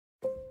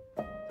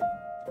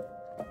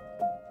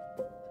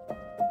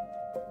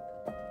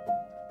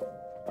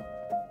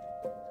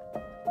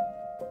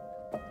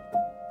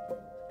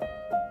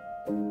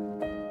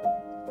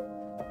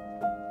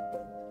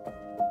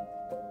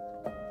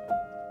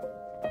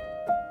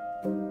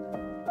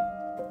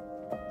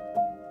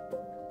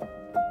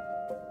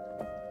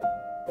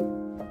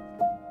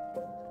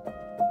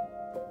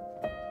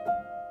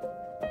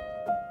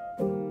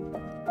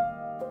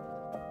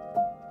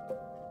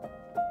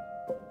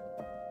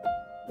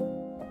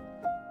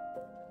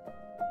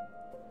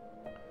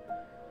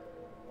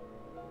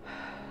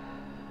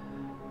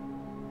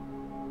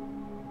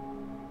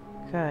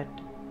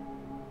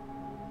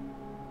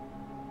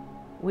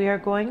we are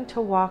going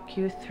to walk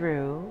you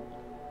through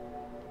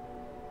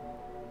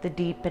the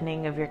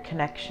deepening of your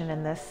connection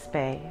in this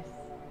space.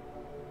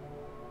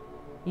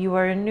 You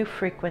are in new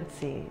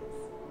frequencies.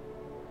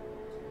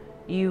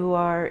 You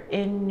are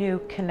in new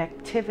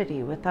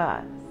connectivity with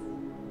us.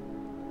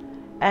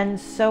 And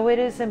so it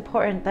is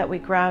important that we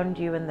ground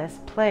you in this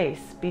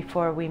place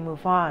before we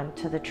move on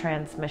to the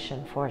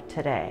transmission for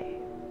today.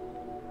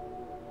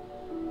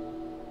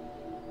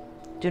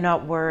 Do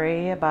not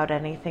worry about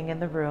anything in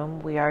the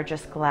room. We are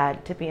just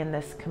glad to be in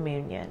this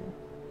communion.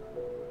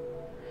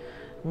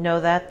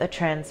 Know that the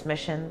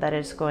transmission that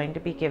is going to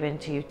be given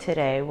to you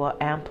today will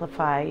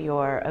amplify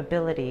your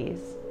abilities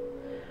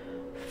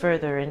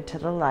further into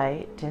the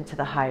light, into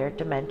the higher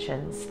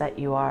dimensions that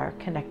you are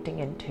connecting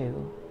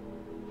into.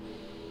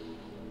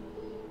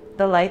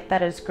 The light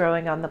that is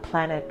growing on the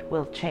planet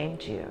will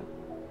change you.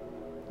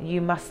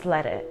 You must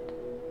let it.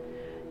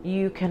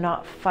 You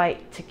cannot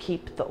fight to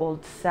keep the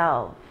old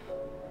self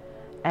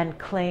and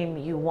claim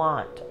you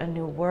want a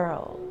new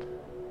world.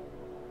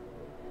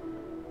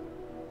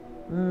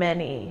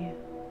 Many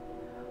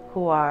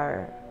who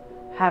are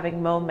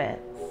having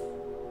moments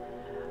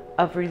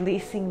of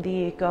releasing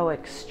the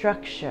egoic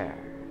structure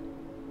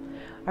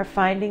are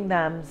finding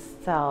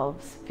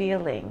themselves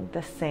feeling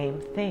the same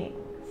things.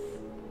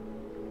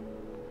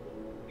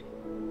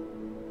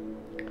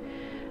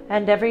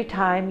 And every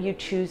time you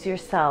choose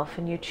yourself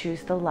and you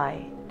choose the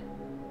light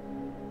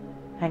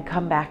and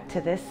come back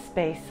to this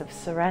space of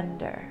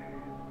surrender,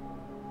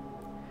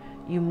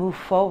 you move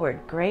forward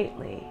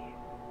greatly.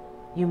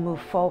 You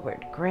move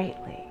forward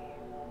greatly.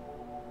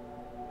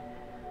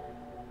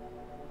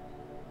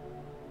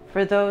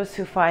 For those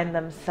who find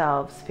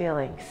themselves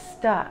feeling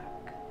stuck,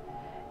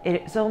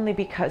 it is only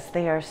because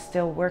they are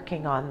still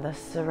working on the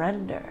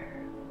surrender.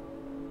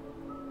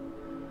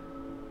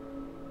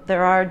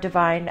 There are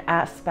divine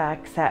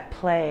aspects at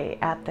play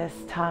at this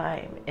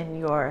time in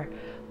your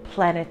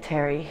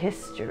planetary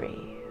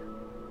history.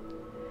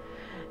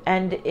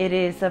 And it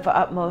is of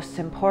utmost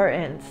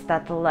importance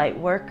that the light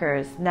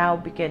workers now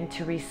begin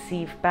to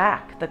receive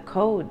back the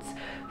codes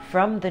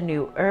from the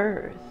new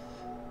earth.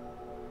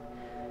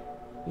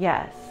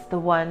 Yes, the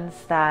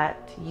ones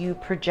that you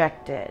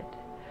projected,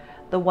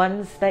 the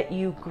ones that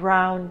you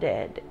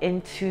grounded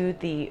into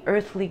the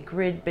earthly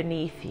grid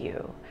beneath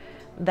you,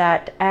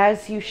 that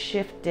as you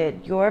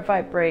shifted your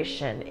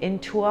vibration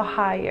into a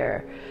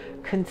higher,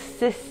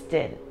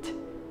 consistent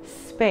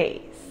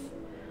space,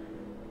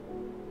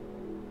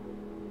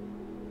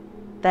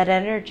 that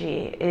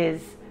energy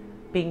is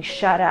being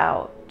shut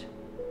out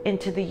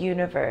into the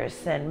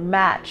universe and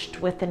matched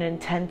with an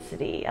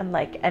intensity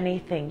unlike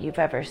anything you've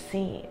ever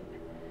seen.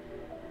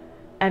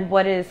 And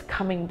what is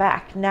coming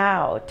back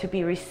now to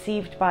be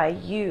received by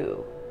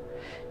you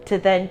to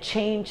then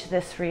change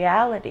this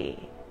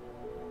reality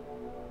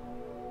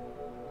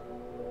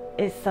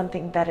is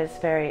something that is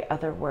very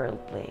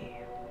otherworldly.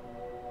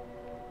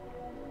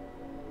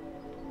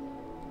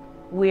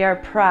 We are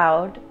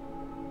proud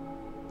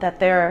that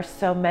there are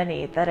so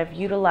many that have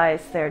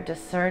utilized their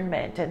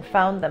discernment and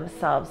found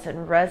themselves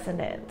in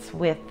resonance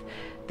with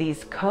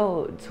these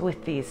codes,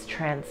 with these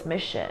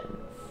transmissions.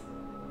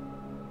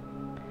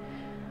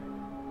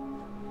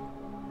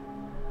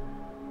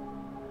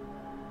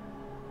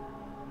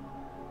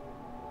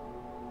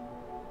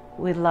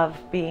 We love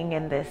being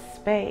in this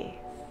space.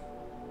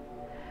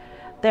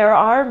 There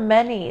are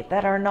many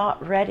that are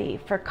not ready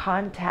for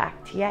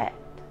contact yet.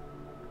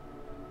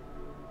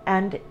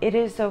 And it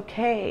is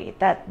okay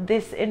that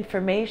this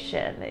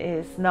information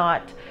is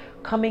not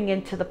coming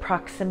into the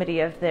proximity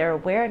of their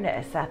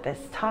awareness at this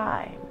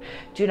time.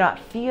 Do not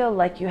feel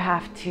like you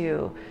have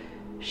to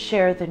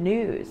share the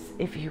news,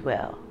 if you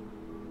will.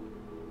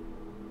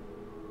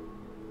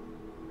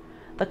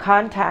 The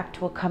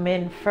contact will come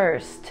in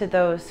first to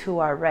those who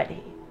are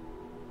ready.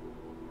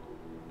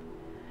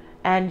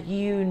 And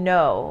you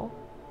know,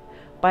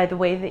 by the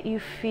way that you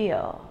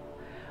feel,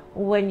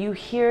 when you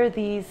hear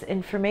these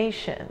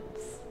informations,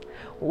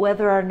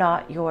 whether or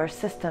not your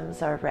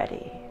systems are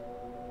ready.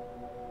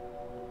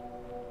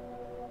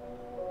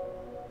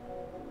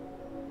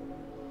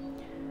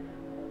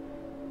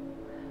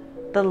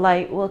 The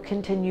light will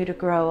continue to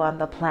grow on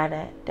the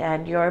planet,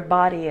 and your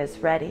body is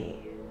ready.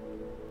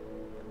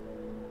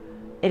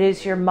 It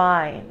is your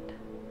mind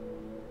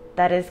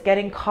that is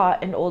getting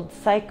caught in old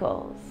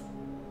cycles.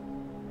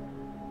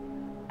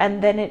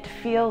 And then it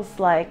feels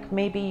like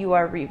maybe you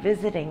are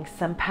revisiting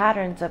some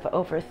patterns of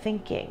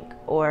overthinking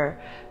or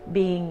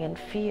being in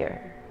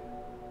fear.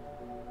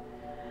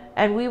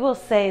 And we will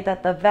say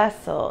that the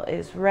vessel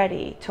is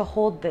ready to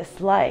hold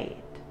this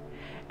light.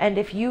 And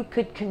if you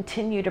could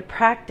continue to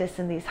practice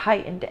in these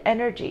heightened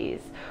energies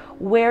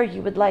where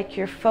you would like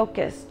your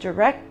focus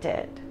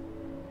directed,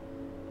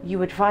 you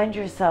would find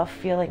yourself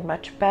feeling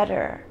much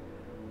better.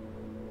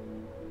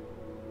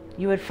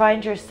 You would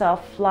find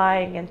yourself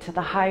flying into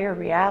the higher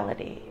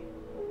reality.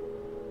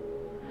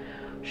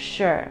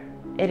 Sure,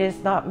 it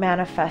is not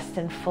manifest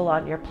in full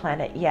on your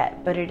planet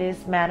yet, but it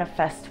is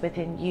manifest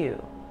within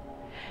you.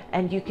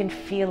 And you can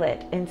feel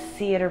it and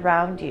see it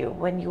around you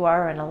when you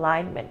are in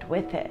alignment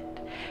with it.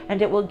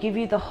 and it will give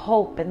you the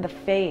hope and the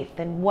faith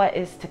in what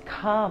is to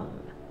come.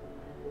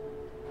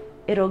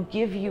 It'll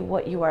give you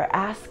what you are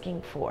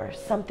asking for,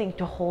 something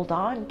to hold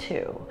on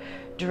to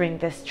during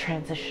this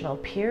transitional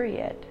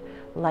period,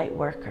 light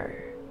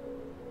worker.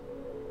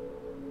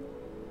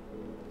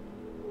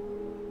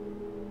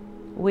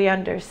 We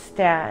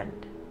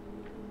understand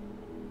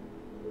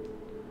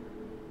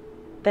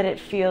that it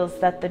feels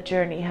that the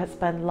journey has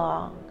been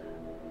long.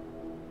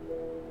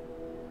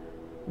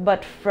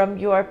 But from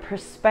your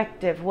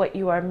perspective, what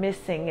you are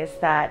missing is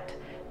that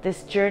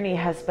this journey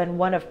has been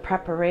one of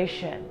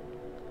preparation,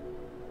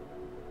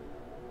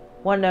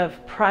 one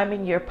of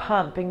priming your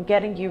pump and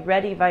getting you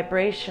ready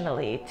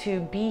vibrationally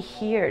to be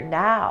here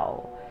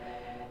now,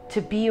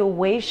 to be a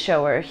way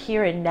shower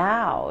here and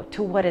now,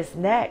 to what is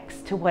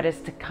next, to what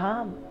is to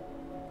come.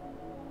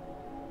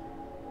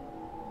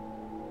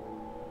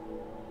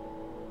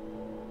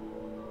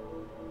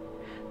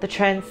 The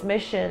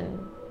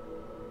transmission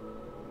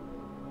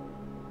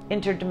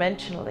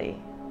interdimensionally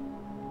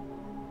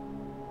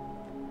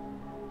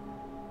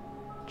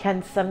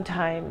can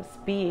sometimes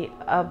be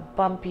a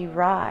bumpy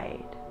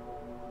ride,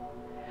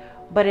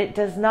 but it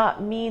does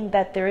not mean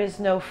that there is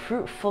no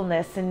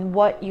fruitfulness in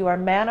what you are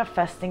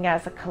manifesting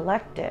as a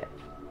collective.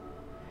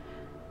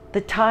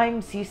 The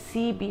times you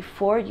see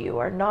before you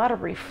are not a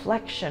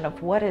reflection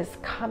of what is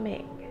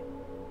coming.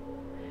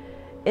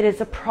 It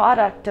is a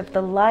product of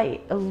the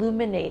light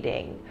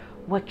illuminating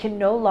what can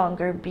no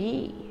longer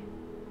be.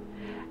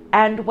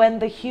 And when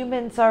the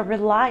humans are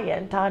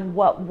reliant on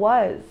what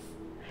was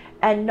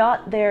and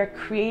not their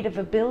creative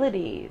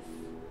abilities,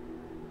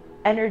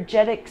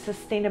 energetic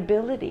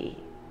sustainability,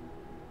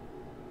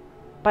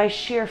 by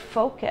sheer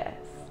focus,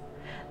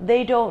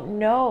 they don't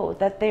know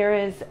that there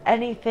is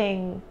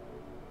anything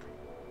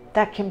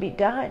that can be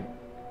done.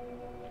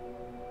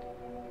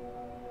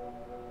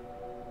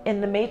 In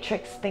the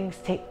matrix, things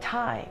take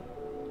time.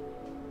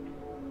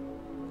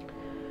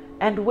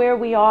 And where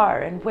we are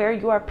and where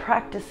you are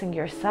practicing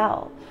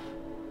yourself,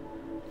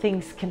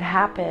 things can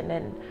happen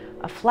in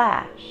a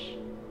flash.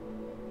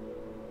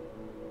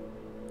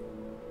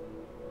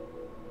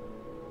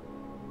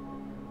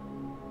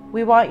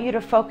 We want you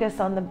to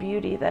focus on the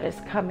beauty that is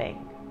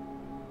coming.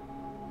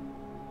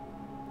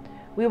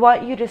 We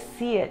want you to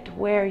see it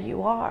where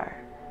you are.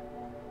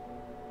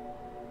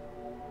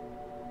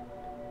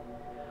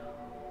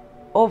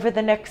 Over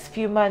the next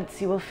few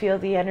months, you will feel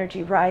the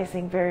energy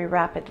rising very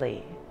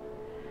rapidly.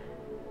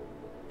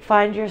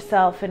 Find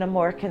yourself in a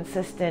more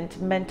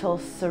consistent mental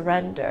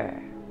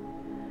surrender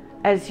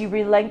as you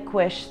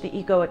relinquish the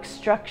egoic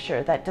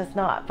structure that does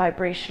not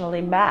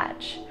vibrationally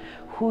match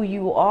who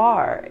you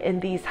are in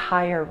these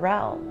higher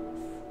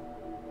realms.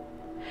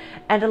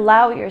 And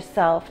allow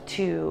yourself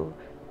to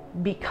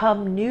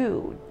become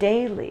new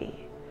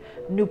daily,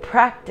 new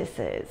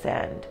practices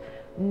and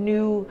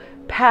new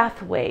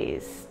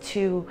pathways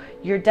to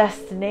your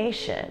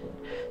destination,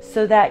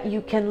 so that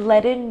you can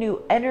let in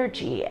new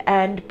energy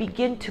and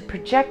begin to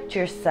project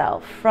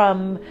yourself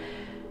from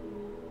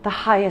the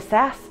highest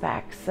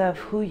aspects of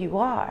who you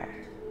are.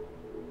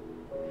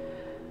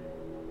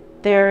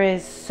 There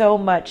is so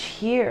much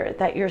here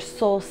that your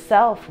soul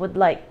self would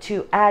like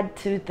to add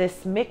to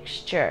this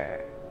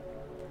mixture.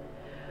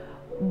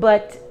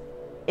 But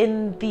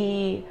in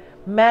the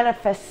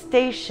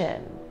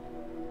manifestation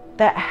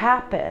that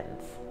happens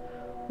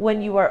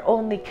when you are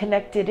only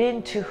connected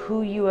into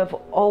who you have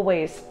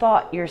always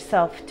thought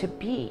yourself to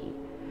be,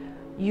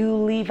 you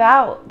leave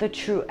out the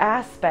true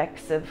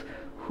aspects of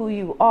who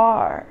you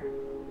are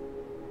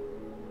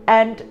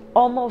and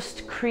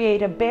almost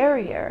create a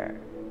barrier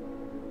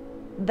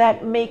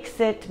that makes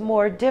it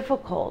more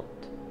difficult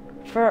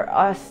for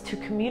us to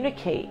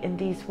communicate in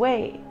these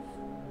ways.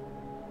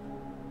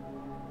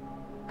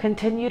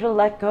 Continue to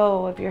let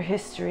go of your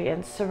history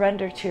and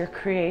surrender to your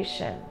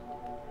creation,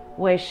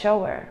 way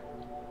shower.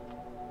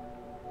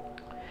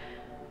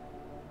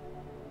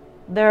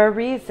 There are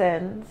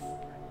reasons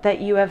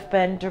that you have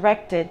been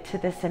directed to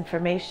this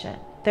information.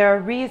 There are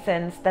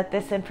reasons that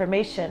this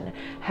information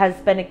has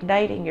been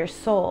igniting your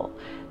soul.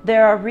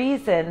 There are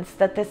reasons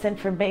that this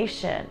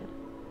information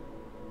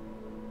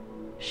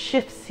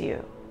shifts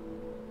you.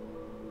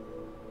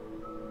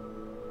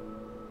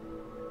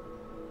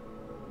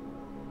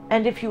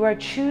 And if you are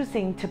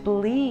choosing to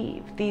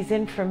believe these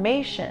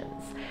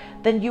informations,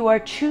 then you are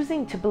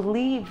choosing to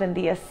believe in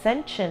the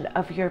ascension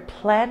of your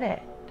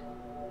planet.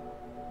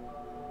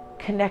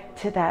 Connect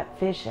to that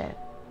vision.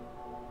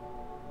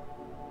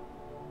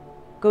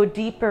 Go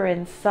deeper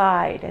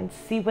inside and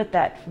see what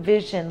that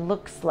vision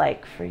looks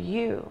like for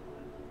you.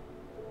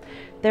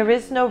 There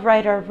is no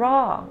right or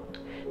wrong.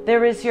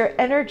 There is your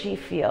energy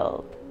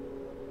field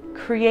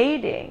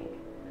creating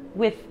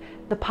with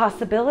the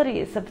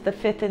possibilities of the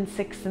 5th and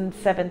 6th and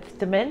 7th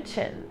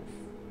dimensions.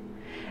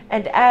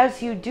 And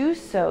as you do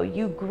so,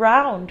 you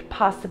ground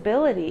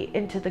possibility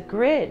into the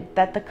grid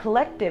that the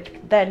collective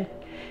then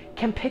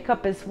can pick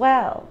up as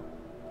well.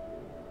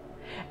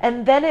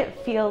 And then it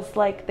feels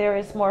like there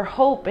is more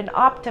hope and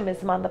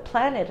optimism on the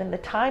planet in the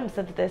times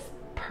of this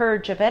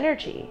purge of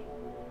energy.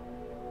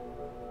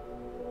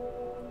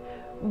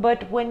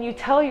 But when you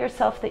tell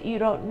yourself that you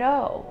don't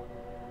know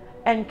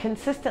and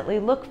consistently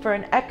look for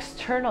an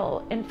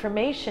external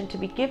information to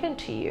be given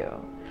to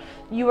you,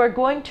 you are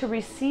going to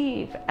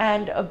receive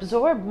and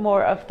absorb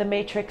more of the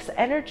matrix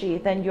energy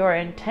than you're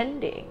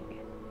intending.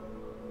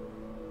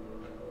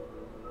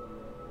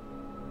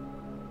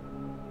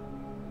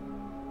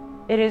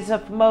 It is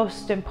of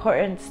most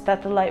importance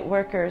that the light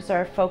workers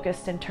are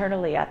focused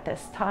internally at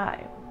this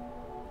time,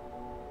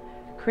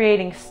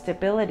 creating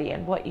stability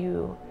in what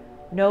you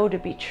know to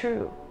be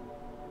true.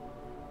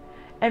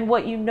 And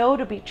what you know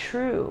to be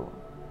true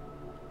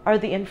are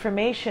the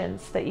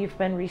informations that you've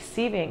been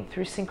receiving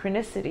through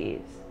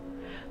synchronicities,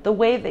 the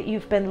way that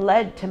you've been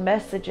led to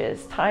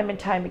messages time and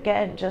time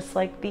again, just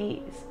like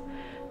these,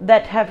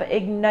 that have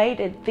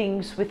ignited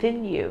things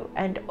within you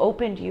and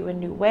opened you in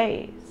new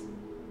ways.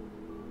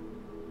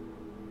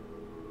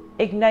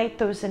 Ignite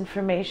those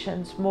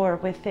informations more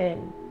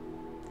within,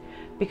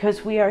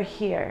 because we are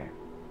here.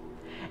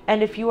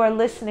 And if you are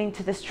listening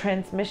to this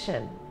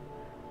transmission,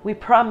 we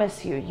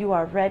promise you, you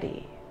are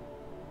ready.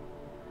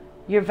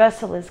 Your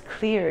vessel is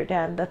cleared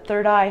and the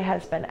third eye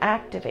has been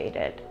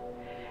activated,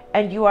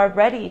 and you are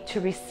ready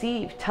to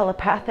receive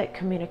telepathic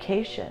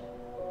communication.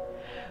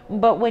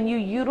 But when you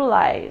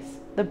utilize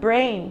the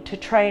brain to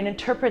try and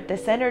interpret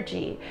this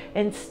energy,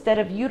 instead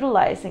of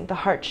utilizing the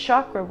heart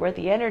chakra where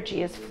the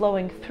energy is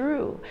flowing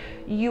through,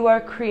 you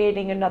are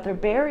creating another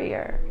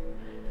barrier.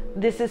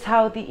 This is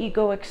how the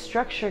egoic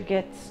structure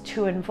gets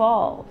too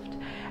involved.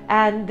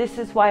 And this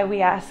is why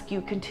we ask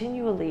you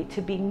continually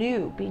to be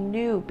new, be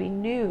new, be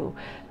new.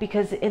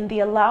 Because in the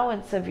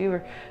allowance of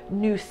your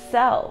new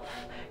self,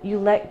 you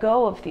let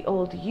go of the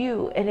old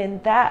you. And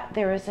in that,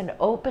 there is an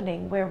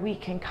opening where we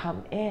can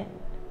come in.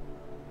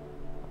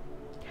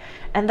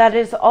 And that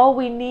is all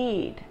we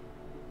need,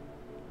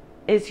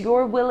 is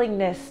your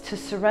willingness to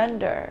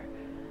surrender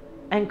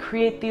and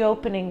create the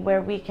opening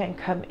where we can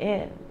come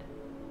in.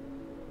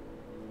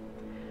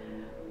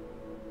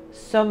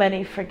 So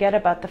many forget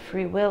about the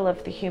free will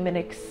of the human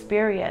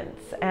experience,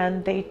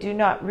 and they do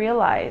not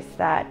realize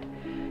that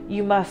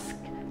you must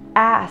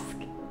ask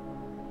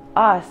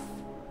us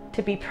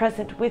to be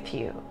present with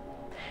you.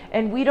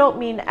 And we don't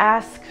mean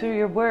ask through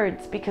your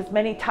words, because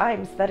many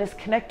times that is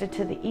connected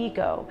to the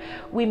ego.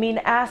 We mean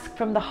ask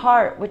from the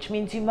heart, which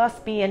means you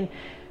must be in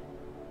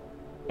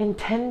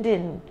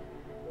tendon.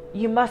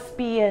 You must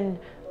be in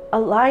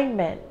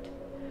alignment.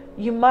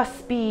 You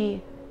must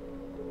be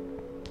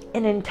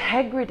in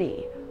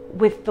integrity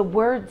with the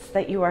words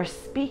that you are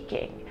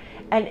speaking.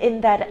 And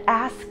in that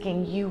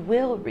asking, you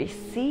will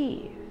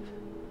receive.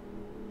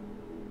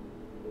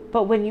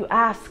 But when you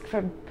ask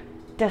from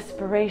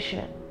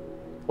desperation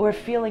or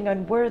feeling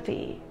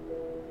unworthy,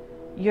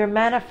 you're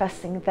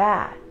manifesting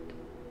that.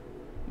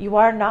 You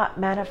are not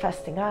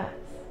manifesting us.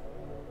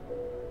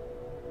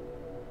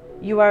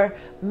 You are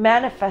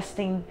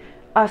manifesting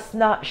us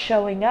not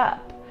showing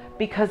up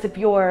because of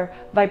your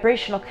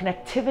vibrational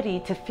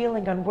connectivity to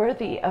feeling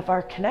unworthy of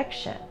our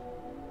connection.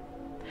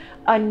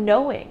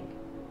 Unknowing.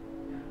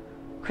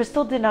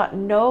 Crystal did not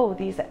know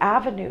these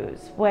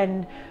avenues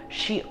when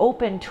she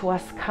opened to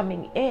us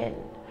coming in.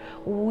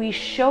 We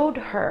showed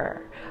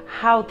her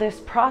how this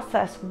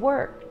process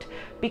worked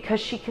because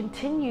she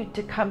continued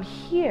to come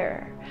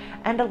here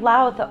and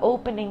allow the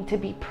opening to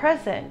be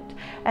present.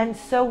 And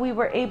so we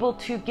were able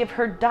to give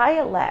her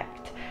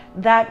dialect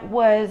that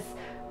was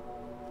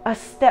a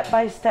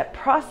step-by-step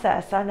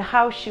process on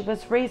how she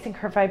was raising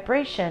her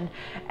vibration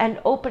and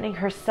opening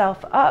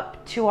herself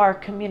up to our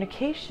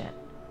communication.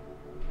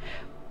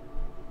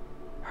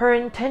 Her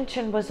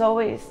intention was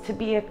always to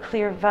be a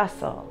clear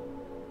vessel,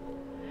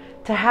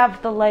 to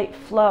have the light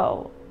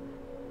flow,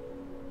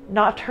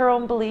 not her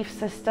own belief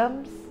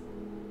systems,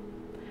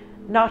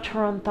 not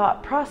her own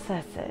thought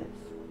processes.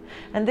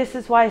 And this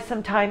is why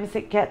sometimes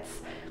it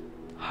gets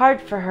hard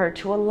for her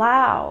to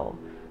allow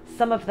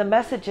some of the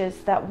messages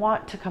that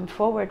want to come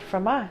forward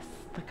from us,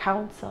 the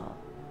council,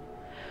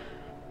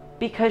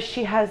 because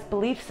she has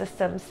belief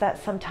systems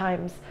that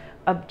sometimes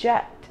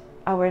object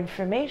our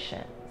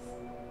informations.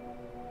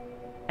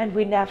 And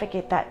we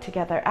navigate that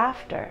together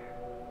after.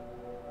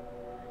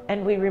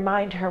 And we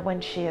remind her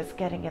when she is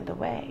getting in the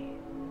way.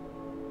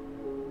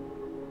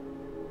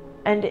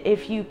 And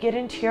if you get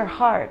into your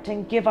heart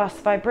and give us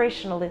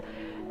vibrational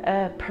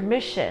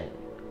permission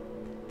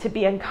to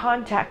be in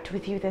contact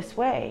with you this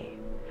way,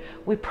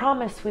 we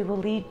promise we will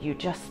lead you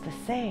just the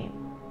same.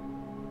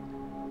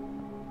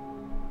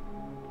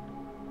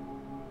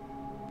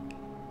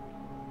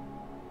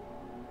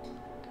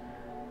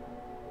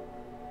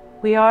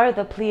 We are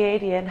the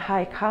Pleiadian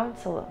High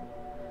Council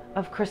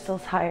of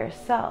Crystal's higher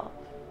self.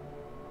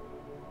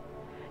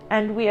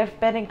 And we have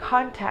been in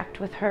contact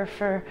with her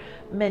for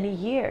many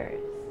years,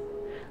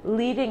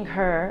 leading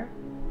her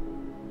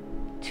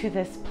to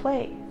this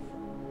place.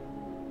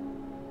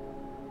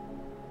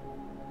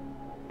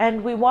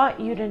 And we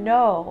want you to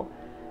know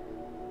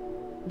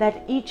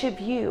that each of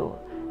you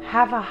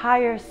have a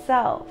higher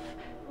self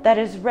that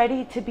is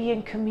ready to be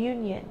in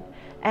communion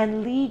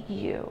and lead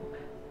you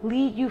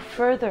lead you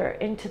further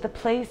into the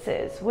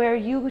places where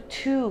you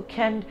too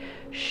can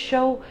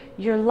show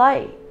your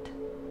light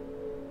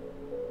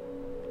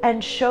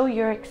and show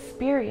your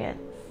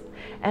experience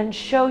and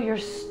show your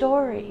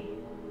story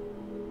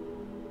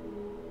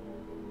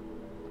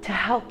to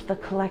help the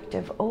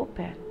collective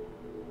open.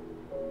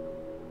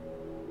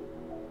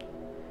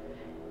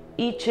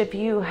 Each of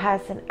you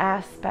has an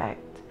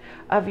aspect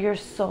of your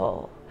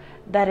soul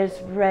that is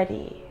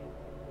ready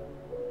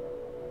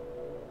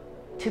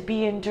to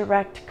be in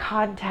direct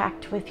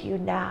contact with you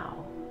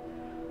now.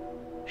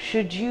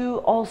 Should you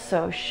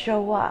also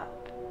show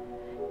up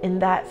in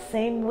that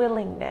same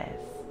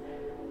willingness,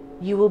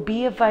 you will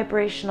be a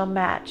vibrational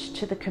match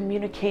to the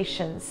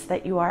communications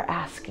that you are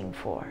asking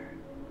for.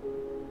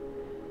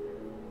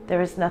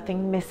 There is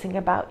nothing missing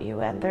about you,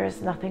 and there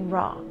is nothing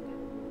wrong.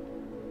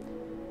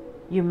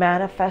 You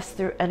manifest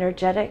through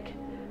energetic,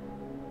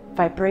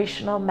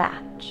 vibrational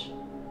match.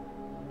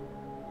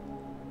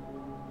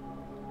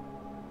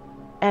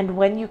 And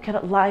when you can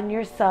align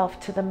yourself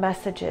to the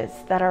messages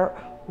that are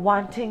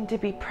wanting to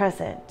be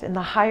present in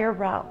the higher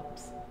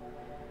realms,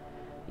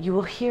 you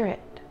will hear it.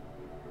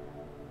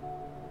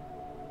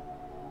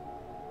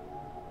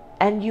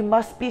 And you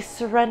must be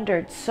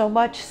surrendered, so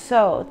much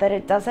so that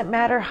it doesn't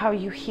matter how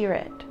you hear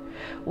it,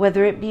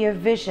 whether it be a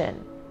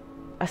vision,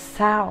 a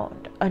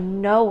sound, a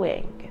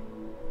knowing.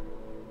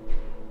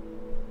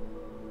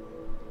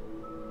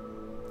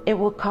 It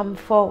will come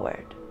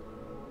forward.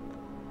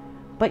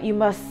 But you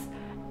must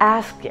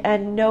ask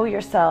and know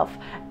yourself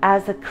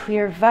as a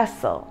clear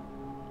vessel.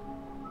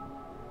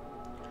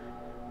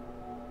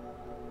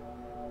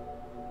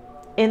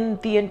 In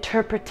the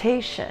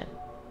interpretation,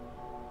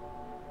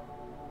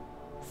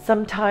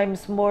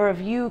 sometimes more of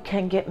you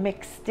can get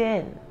mixed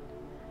in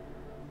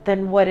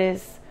than what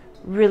is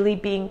really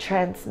being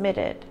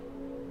transmitted.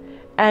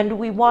 And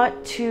we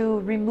want to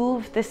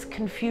remove this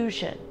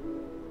confusion.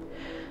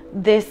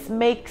 This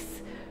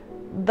makes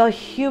the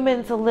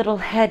humans a little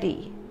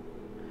heady,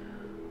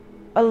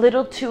 a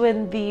little too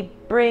in the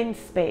brain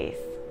space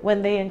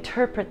when they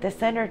interpret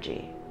this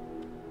energy.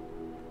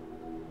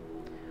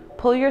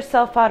 Pull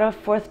yourself out of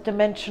fourth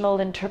dimensional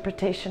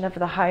interpretation of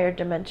the higher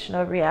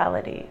dimensional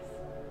realities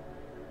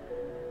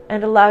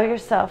and allow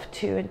yourself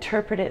to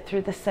interpret it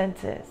through the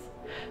senses,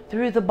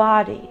 through the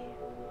body.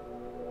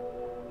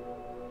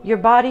 Your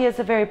body is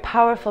a very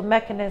powerful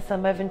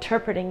mechanism of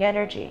interpreting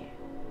energy.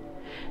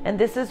 And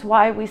this is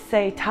why we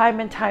say time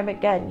and time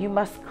again, you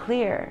must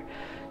clear.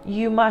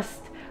 You must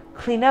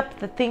clean up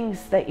the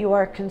things that you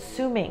are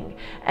consuming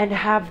and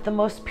have the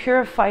most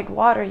purified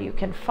water you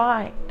can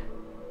find.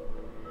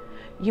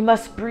 You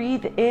must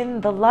breathe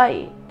in the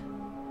light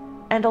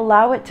and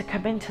allow it to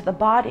come into the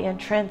body and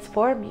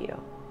transform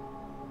you.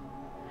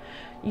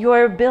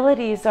 Your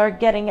abilities are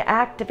getting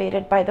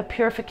activated by the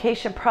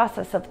purification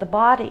process of the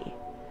body.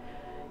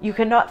 You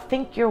cannot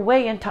think your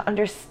way into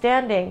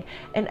understanding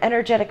an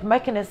energetic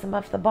mechanism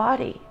of the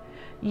body.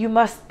 You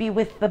must be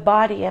with the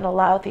body and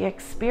allow the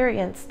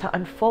experience to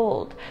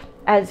unfold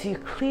as you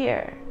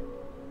clear.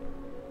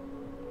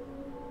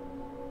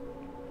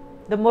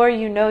 The more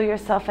you know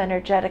yourself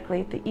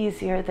energetically, the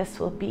easier this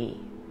will be.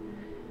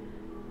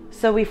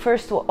 So we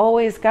first will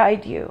always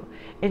guide you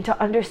into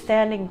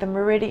understanding the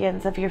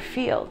meridians of your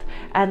field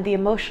and the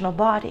emotional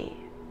body.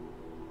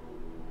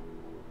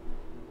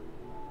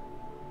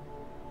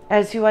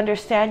 As you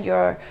understand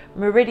your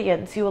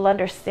meridians, you will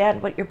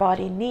understand what your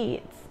body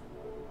needs.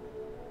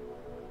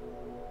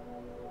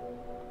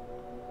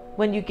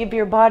 When you give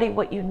your body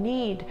what you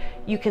need,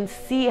 you can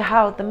see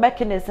how the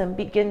mechanism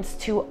begins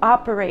to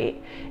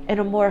operate in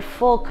a more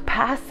full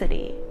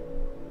capacity,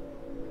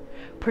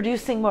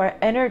 producing more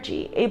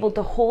energy, able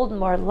to hold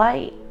more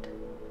light,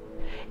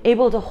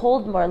 able to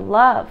hold more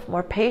love,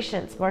 more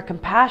patience, more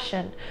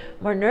compassion,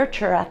 more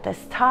nurture at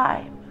this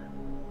time.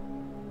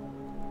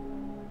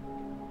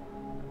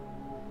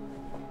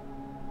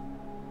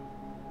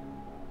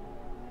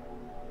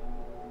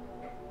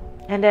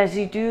 And as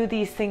you do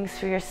these things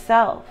for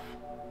yourself,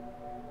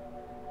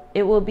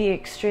 it will be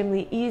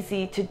extremely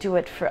easy to do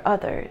it for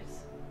others.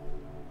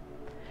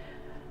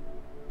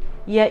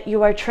 Yet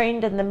you are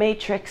trained in the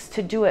matrix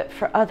to do it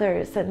for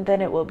others, and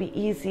then it will be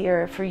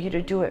easier for you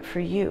to do it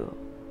for you.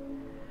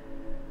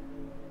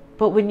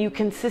 But when you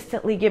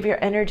consistently give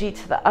your energy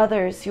to the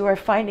others, you are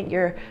finding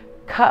your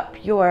cup,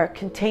 your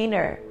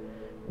container,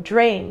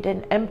 drained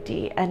and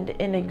empty and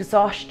in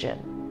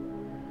exhaustion.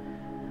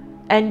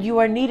 And you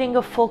are needing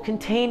a full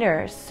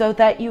container so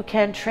that you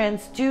can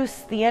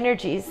transduce the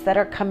energies that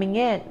are coming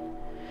in.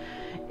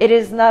 It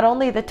is not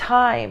only the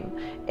time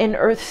in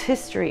Earth's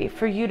history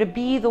for you to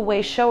be the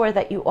way shower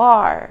that you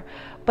are,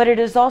 but it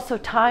is also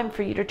time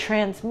for you to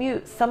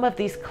transmute some of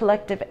these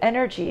collective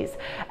energies,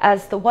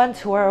 as the ones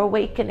who are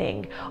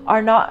awakening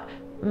are not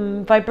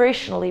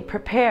vibrationally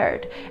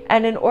prepared.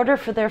 And in order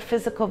for their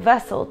physical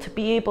vessel to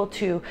be able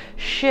to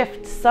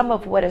shift some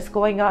of what is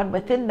going on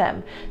within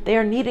them, they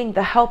are needing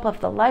the help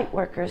of the light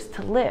workers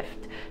to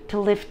lift. to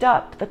lift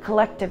up the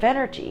collective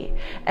energy.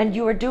 And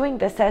you are doing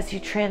this as you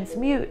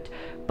transmute.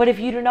 But if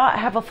you do not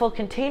have a full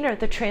container,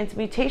 the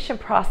transmutation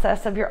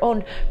process of your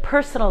own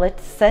personal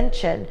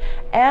ascension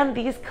and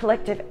these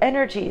collective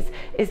energies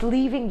is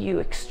leaving you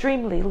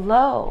extremely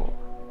low.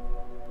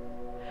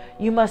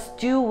 You must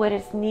do what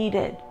is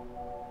needed.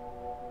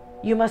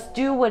 You must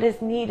do what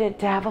is needed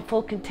to have a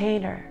full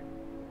container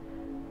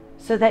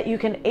so that you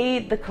can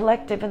aid the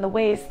collective in the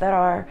ways that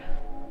are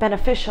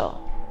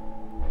beneficial.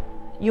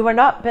 You are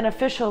not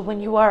beneficial when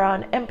you are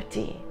on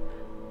empty.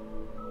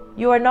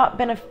 You are not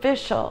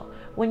beneficial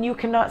when you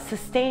cannot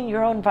sustain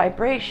your own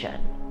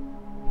vibration.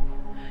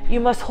 You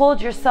must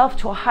hold yourself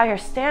to a higher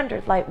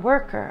standard, light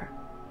worker.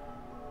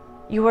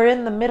 You are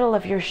in the middle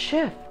of your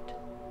shift.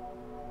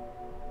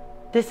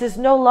 This is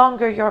no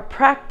longer your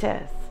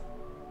practice.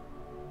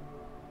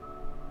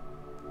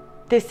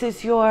 This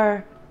is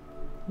your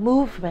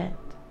movement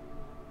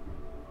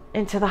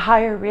into the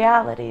higher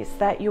realities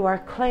that you are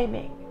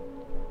claiming.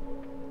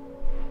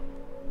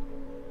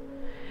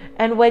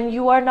 And when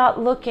you are not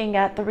looking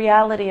at the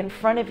reality in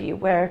front of you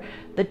where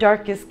the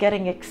dark is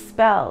getting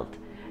expelled,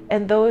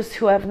 and those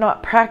who have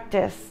not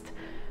practiced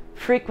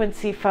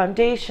frequency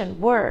foundation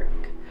work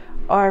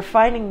are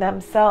finding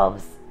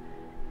themselves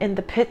in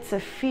the pits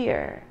of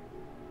fear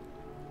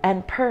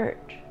and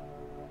purge.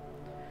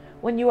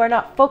 When you are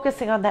not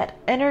focusing on that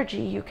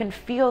energy, you can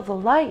feel the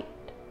light.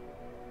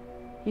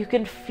 You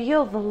can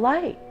feel the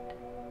light.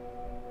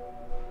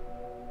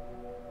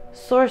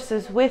 Source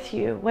is with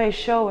you, way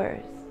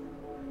showers.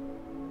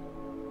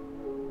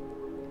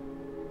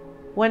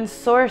 When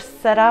Source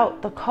set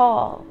out the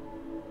call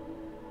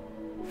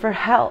for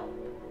help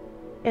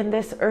in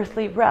this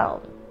earthly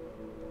realm,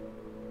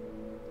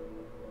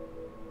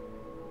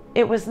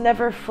 it was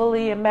never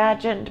fully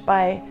imagined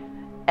by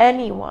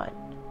anyone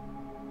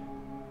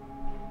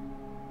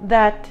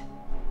that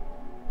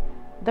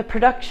the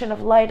production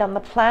of light on the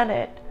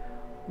planet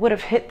would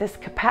have hit this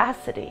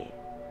capacity.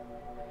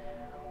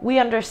 We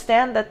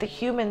understand that the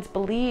humans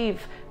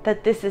believe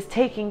that this is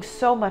taking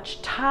so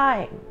much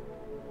time.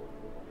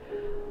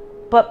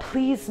 But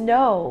please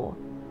know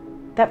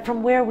that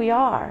from where we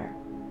are,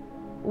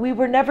 we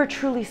were never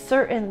truly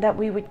certain that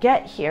we would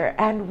get here,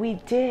 and we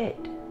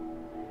did.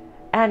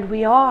 And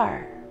we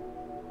are.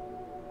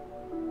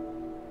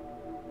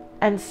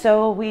 And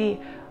so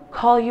we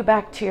call you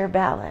back to your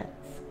balance.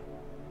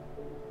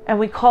 And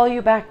we call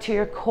you back to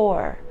your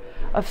core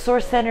of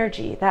source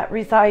energy that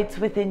resides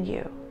within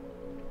you,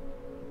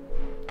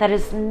 that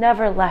has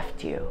never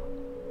left you.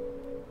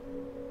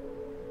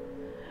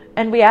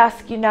 And we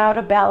ask you now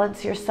to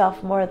balance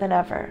yourself more than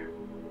ever,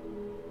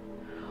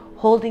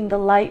 holding the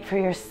light for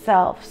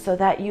yourself so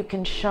that you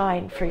can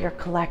shine for your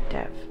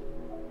collective.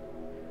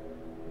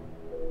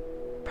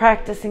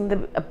 Practicing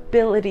the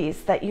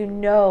abilities that you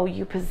know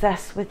you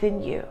possess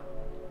within you,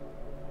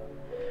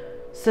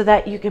 so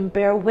that you can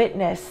bear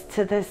witness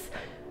to this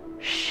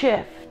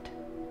shift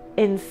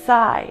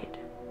inside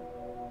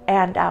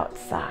and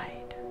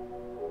outside.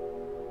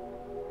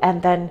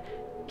 And then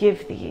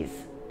give these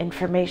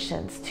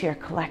informations to your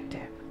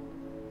collective.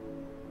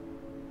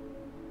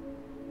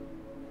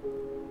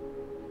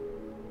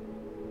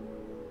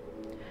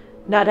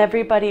 Not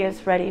everybody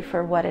is ready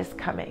for what is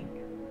coming,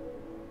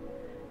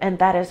 and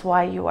that is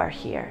why you are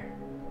here.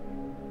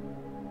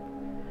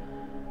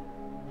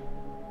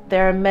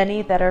 There are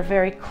many that are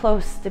very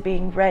close to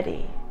being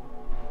ready,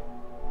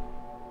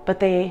 but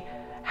they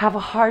have a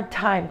hard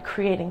time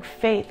creating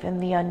faith in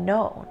the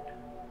unknown.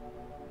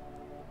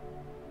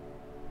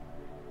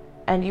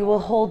 And you will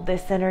hold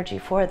this energy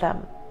for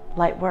them,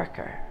 light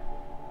worker.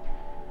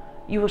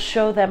 You will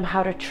show them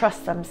how to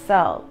trust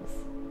themselves.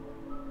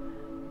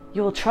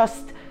 You will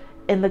trust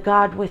in the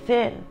God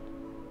within,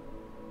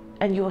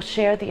 and you will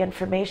share the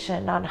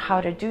information on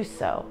how to do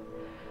so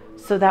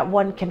that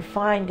one can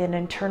find an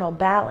internal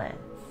balance.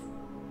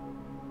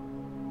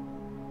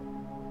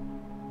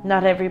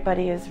 Not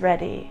everybody is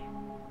ready,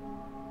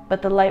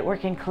 but the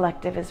Lightworking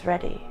Collective is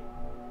ready.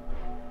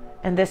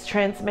 And this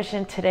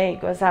transmission today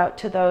goes out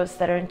to those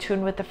that are in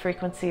tune with the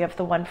frequency of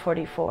the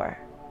 144.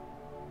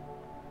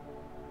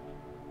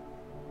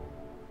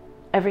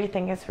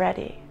 Everything is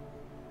ready.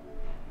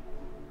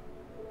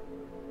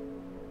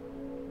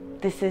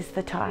 This is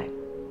the time.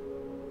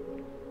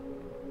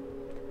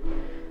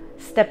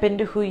 Step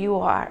into who you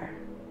are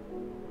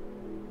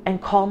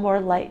and call more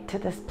light to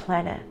this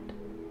planet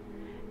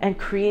and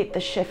create the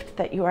shift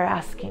that you are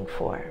asking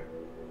for.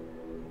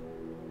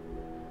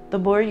 The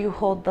more you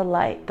hold the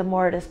light, the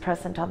more it is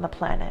present on the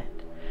planet.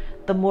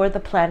 The more the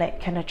planet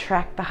can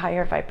attract the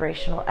higher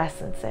vibrational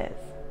essences.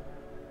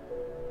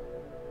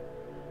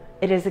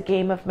 It is a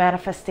game of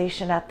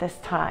manifestation at this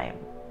time.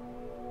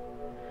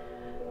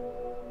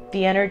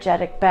 The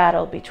energetic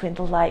battle between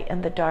the light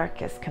and the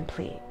dark is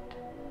complete.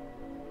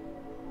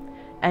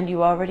 And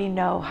you already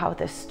know how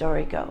this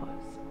story goes.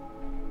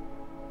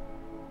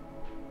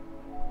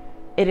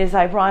 It is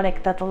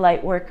ironic that the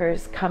light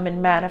workers come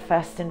and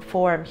manifest in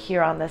form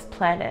here on this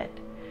planet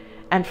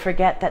and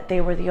forget that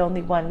they were the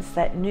only ones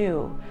that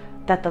knew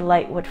that the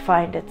light would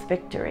find its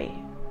victory.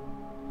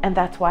 And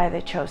that's why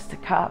they chose to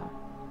come.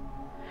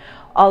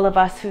 All of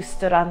us who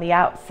stood on the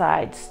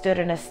outside stood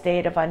in a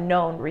state of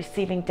unknown,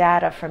 receiving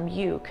data from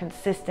you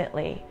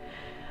consistently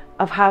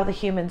of how the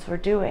humans were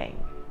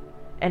doing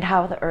and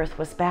how the earth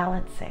was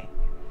balancing.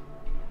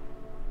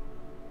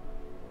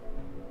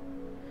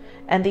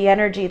 And the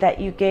energy that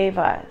you gave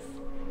us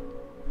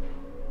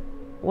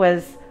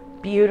was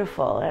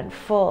beautiful and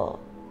full.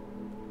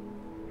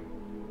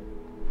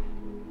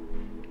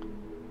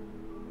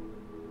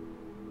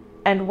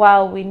 And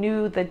while we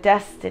knew the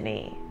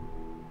destiny,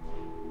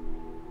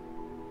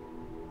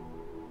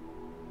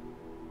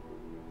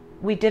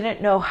 we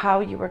didn't know how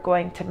you were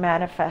going to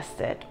manifest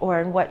it or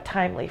in what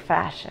timely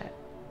fashion.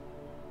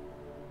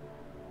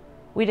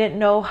 We didn't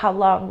know how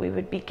long we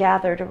would be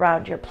gathered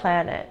around your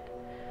planet,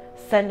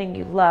 sending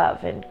you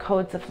love and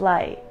codes of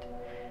light,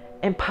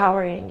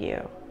 empowering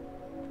you,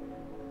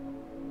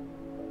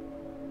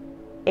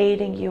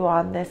 aiding you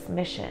on this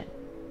mission.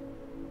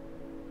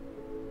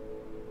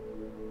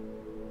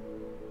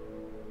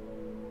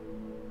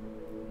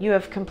 You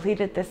have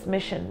completed this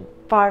mission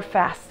far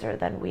faster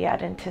than we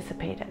had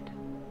anticipated.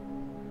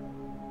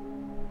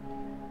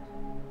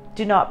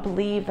 Do not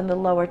believe in the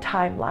lower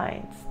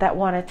timelines that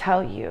want to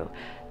tell you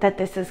that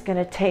this is going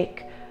to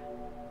take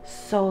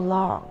so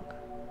long.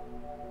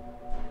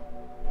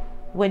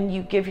 When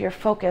you give your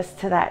focus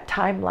to that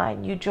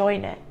timeline, you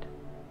join it.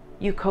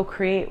 You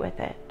co-create with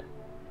it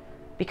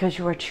because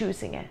you are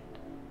choosing it.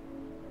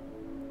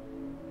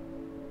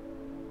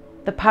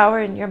 The power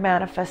in your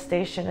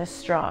manifestation is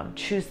strong.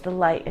 Choose the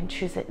light and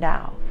choose it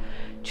now.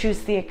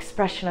 Choose the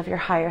expression of your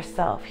higher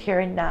self here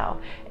and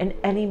now, in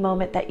any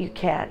moment that you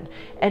can.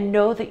 And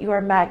know that you are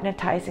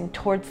magnetizing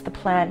towards the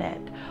planet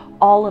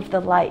all of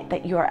the light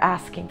that you are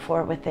asking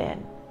for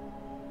within.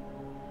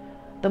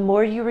 The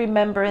more you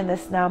remember in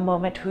this now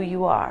moment who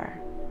you are,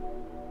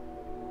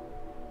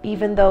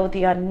 even though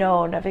the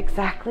unknown of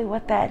exactly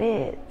what that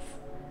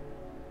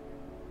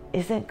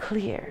isn't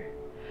clear,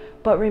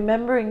 but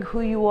remembering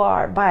who you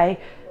are by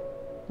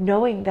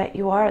knowing that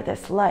you are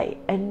this light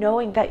and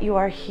knowing that you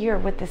are here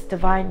with this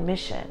divine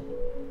mission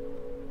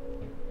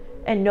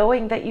and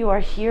knowing that you are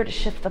here to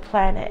shift the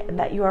planet and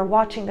that you are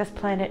watching this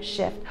planet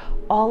shift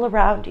all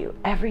around you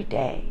every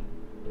day.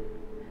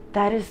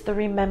 That is the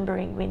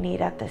remembering we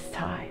need at this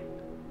time.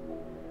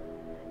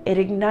 It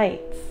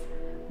ignites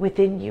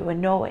within you a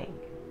knowing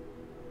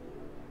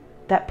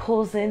that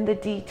pulls in the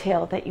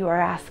detail that you are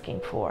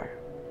asking for.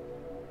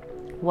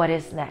 What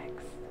is next?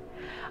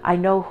 I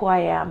know who I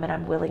am and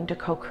I'm willing to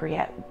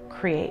co-create.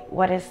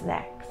 What is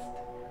next?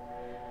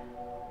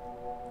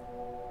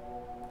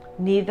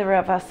 Neither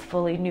of us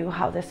fully knew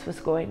how this was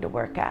going to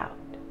work out.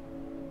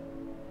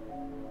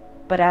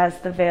 But as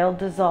the veil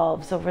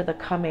dissolves over the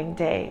coming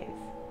days,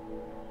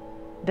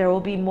 there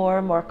will be more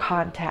and more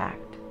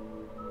contact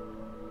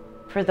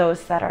for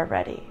those that are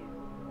ready.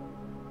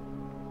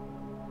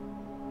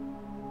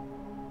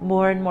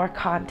 More and more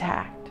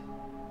contact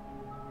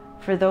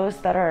for those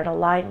that are in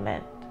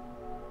alignment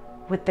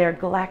with their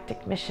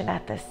galactic mission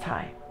at this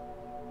time.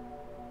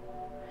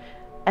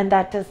 And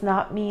that does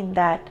not mean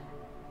that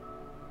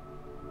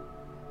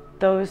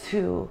those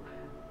who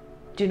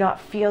do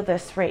not feel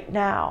this right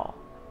now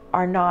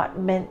are not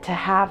meant to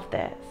have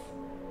this,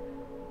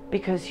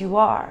 because you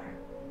are.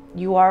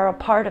 You are a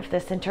part of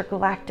this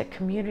intergalactic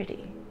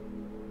community.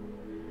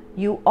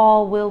 You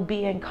all will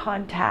be in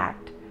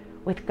contact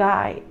with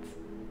guides,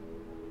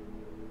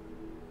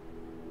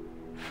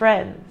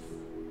 friends,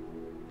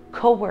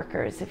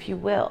 co-workers, if you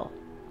will,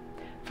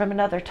 from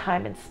another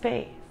time and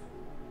space.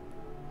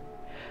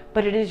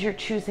 But it is your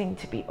choosing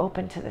to be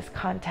open to this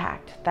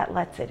contact that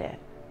lets it in.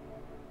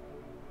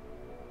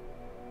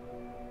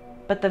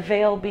 But the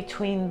veil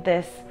between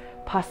this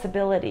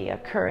possibility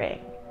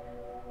occurring,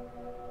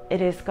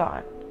 it is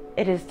gone.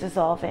 It is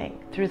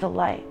dissolving through the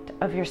light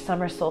of your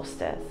summer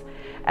solstice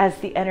as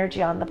the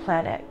energy on the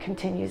planet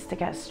continues to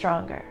get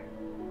stronger.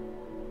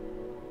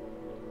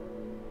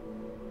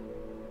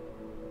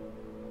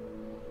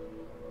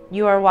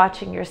 You are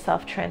watching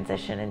yourself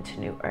transition into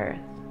new earth.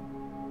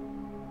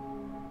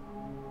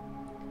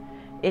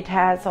 It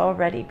has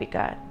already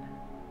begun.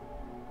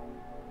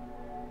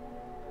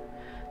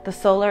 The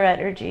solar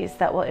energies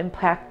that will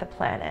impact the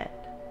planet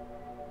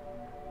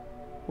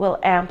will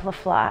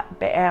amplify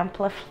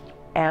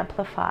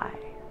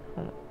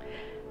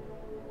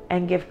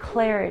and give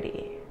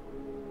clarity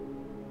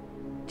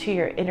to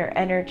your inner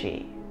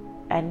energy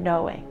and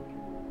knowing.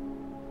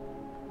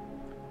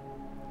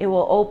 It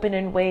will open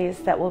in ways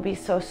that will be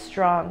so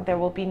strong there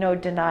will be no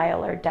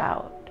denial or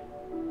doubt.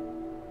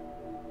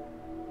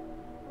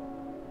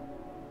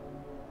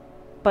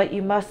 But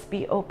you must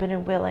be open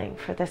and willing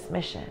for this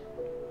mission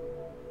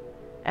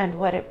and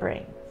what it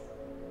brings.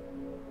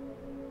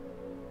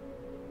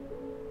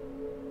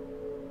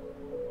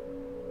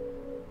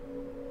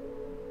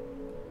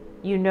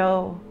 You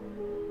know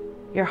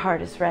your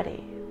heart is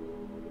ready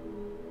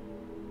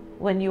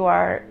when you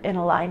are in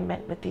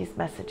alignment with these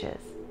messages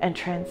and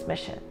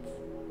transmissions.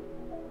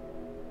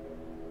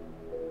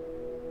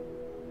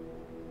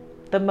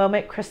 The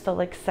moment Crystal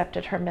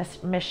accepted her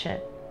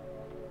mission,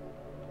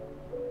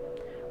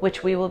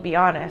 which we will be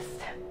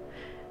honest,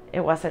 it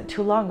wasn't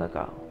too long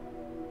ago.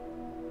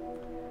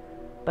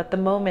 But the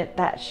moment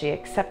that she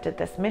accepted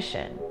this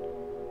mission,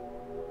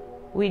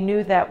 we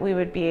knew that we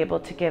would be able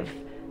to give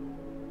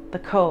the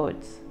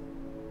codes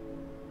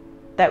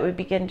that would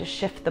begin to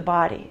shift the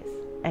bodies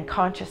and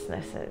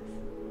consciousnesses,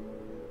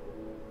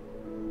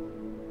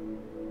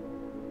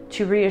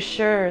 to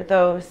reassure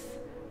those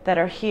that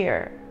are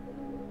here,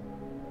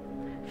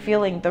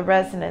 feeling the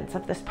resonance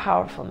of this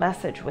powerful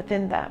message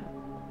within them,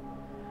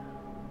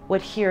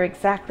 would hear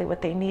exactly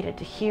what they needed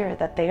to hear,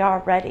 that they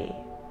are ready,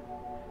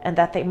 and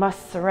that they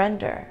must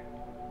surrender,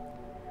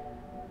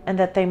 and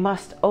that they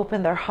must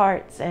open their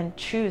hearts and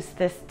choose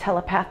this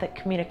telepathic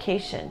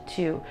communication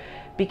to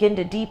begin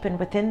to deepen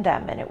within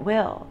them, and it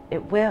will,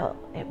 it will,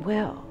 it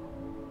will.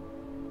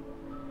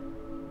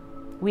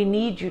 We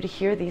need you to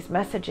hear these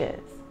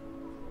messages.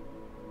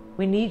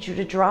 We need you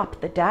to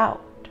drop the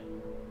doubt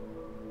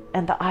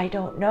and the I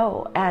don't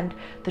know and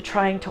the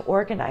trying to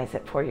organize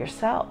it for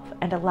yourself,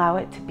 and allow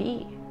it to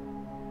be.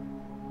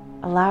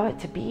 Allow it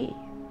to be.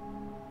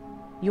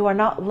 You are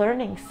not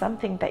learning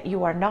something that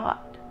you are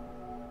not.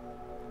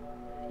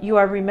 You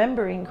are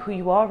remembering who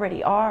you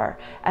already are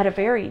at a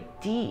very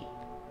deep,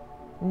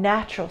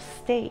 natural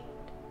state.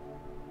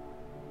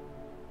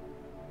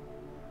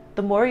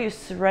 The more you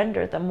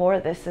surrender, the more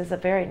this is a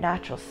very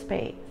natural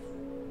space.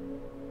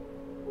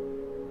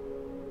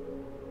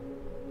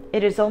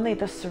 It is only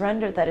the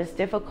surrender that is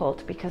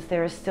difficult because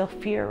there is still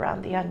fear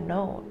around the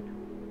unknown.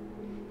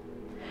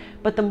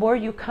 But the more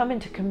you come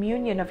into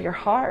communion of your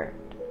heart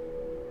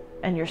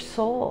and your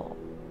soul,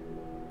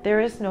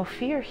 there is no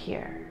fear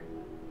here,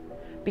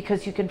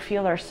 because you can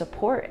feel our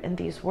support in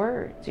these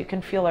words. You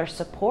can feel our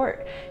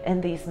support in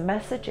these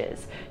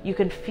messages. You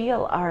can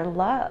feel our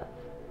love.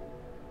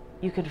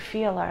 You can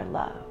feel our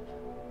love.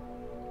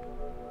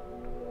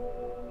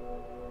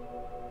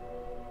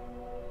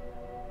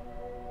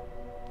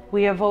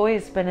 We have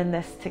always been in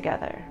this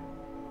together,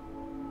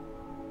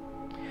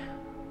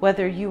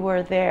 whether you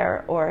were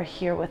there or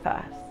here with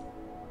us.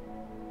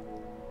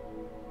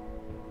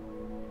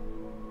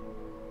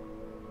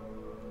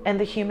 And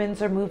the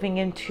humans are moving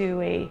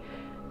into a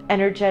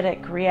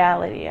energetic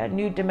reality, a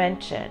new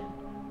dimension,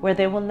 where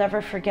they will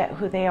never forget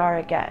who they are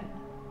again.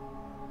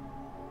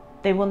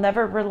 They will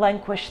never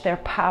relinquish their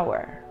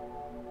power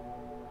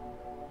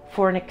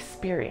for an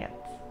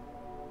experience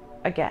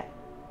again.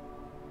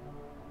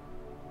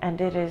 And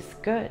it is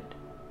good.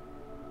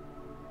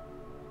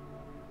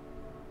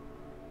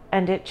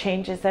 And it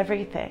changes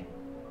everything.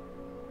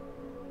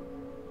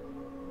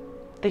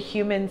 The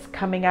humans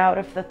coming out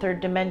of the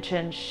third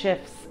dimension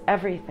shifts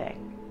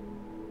everything.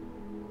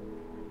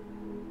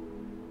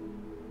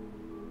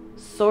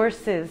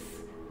 Source's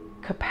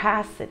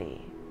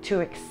capacity to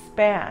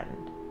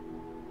expand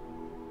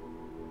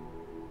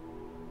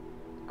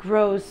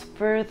grows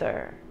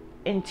further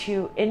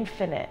into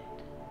infinite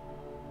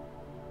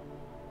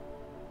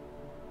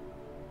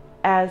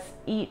as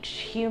each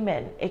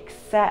human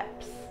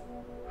accepts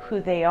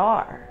who they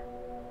are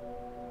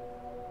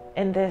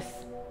in this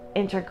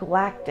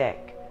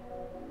intergalactic,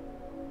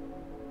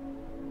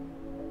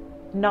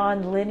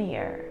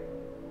 non-linear,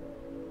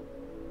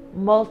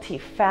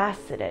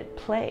 multifaceted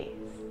place.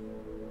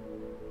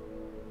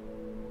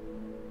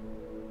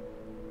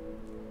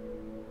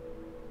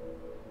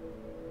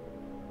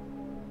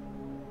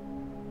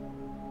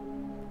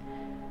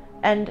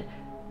 And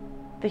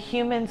the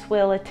humans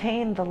will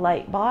attain the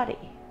light body.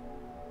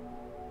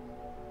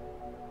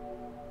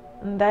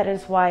 And that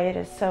is why it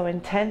is so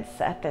intense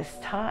at this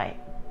time.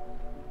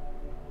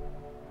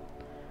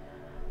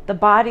 The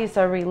bodies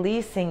are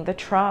releasing the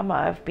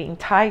trauma of being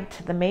tied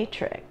to the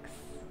matrix.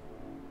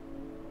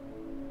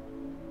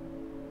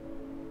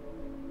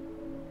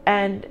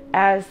 And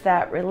as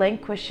that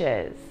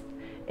relinquishes,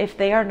 if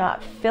they are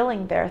not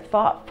filling their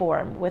thought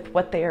form with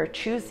what they are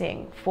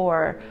choosing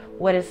for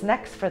what is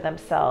next for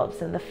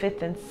themselves in the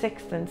fifth and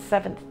sixth and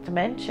seventh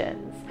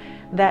dimensions,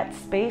 that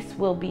space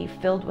will be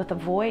filled with a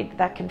void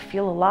that can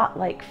feel a lot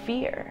like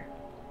fear.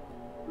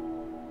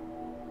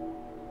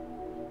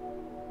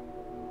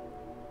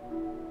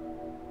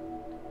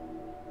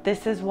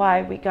 This is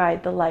why we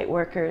guide the light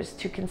workers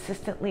to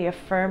consistently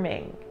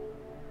affirming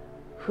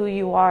who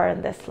you are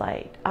in this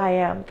light. I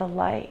am the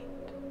light.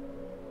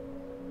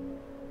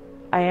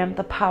 I am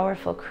the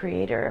powerful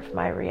creator of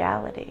my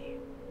reality.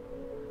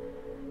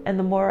 And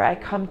the more I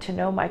come to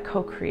know my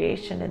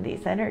co-creation in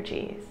these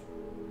energies,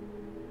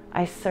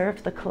 I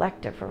serve the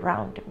collective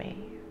around me.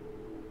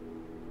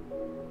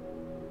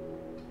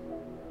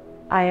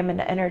 I am an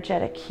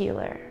energetic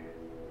healer.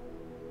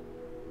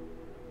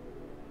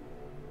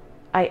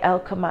 I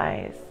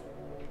alchemize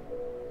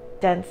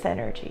dense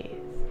energies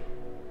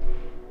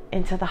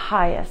into the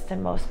highest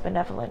and most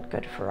benevolent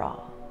good for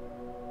all.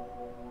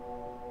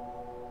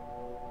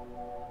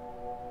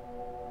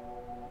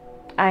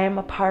 I am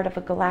a part of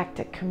a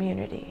galactic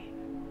community.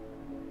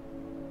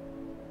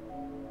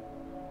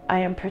 I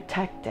am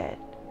protected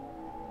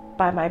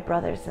by my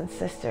brothers and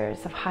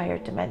sisters of higher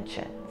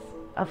dimensions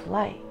of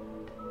light.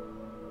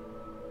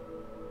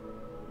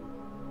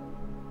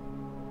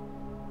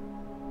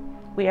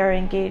 We are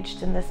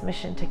engaged in this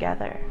mission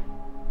together.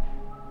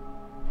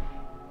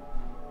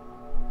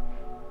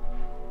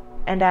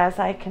 And as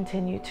I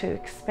continue to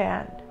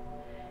expand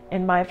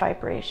in my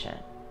vibration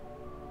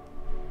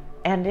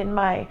and in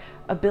my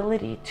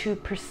ability to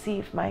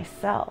perceive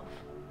myself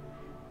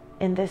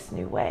in this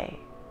new way,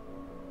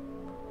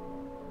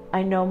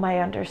 I know my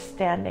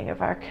understanding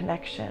of our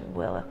connection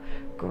will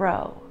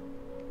grow.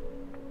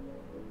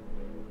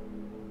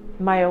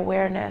 My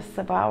awareness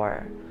of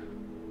our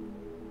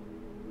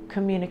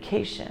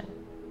communication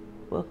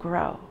will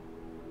grow.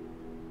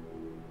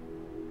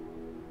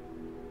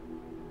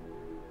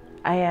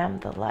 I am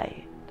the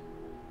light.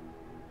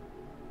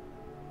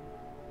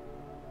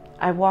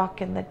 I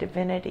walk in the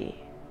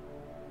divinity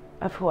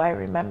of who I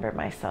remember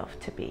myself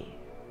to be.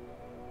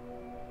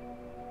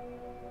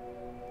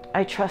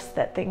 I trust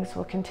that things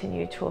will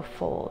continue to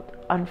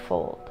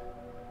unfold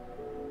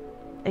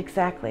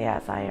exactly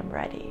as I am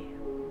ready.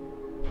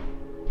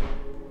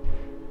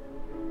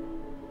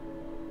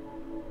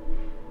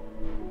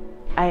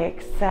 I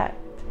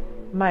accept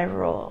my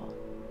role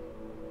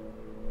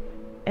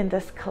in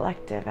this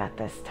collective at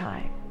this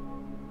time.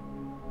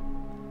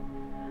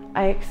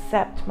 I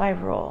accept my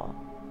role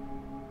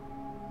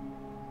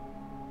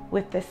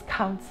with this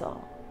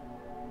council,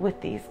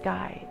 with these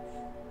guides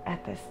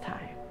at this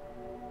time.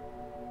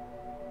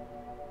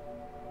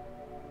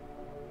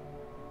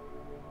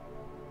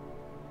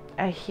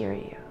 I hear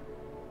you.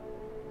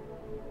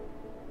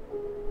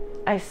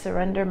 I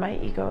surrender my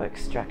egoic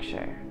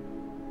structure.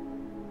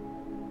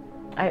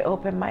 I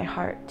open my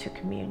heart to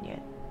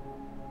communion.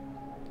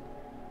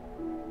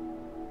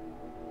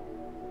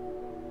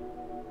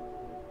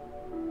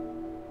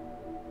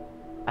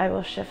 I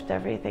will shift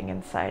everything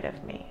inside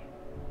of me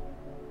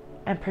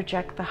and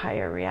project the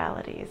higher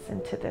realities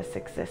into this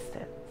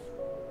existence.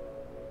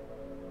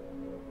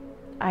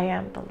 I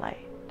am the light.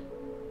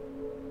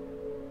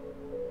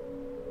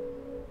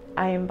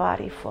 I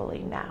embody fully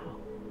now.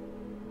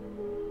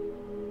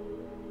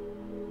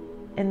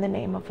 In the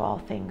name of all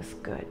things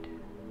good.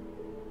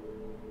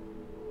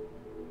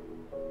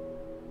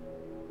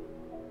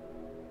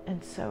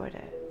 And so it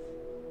is.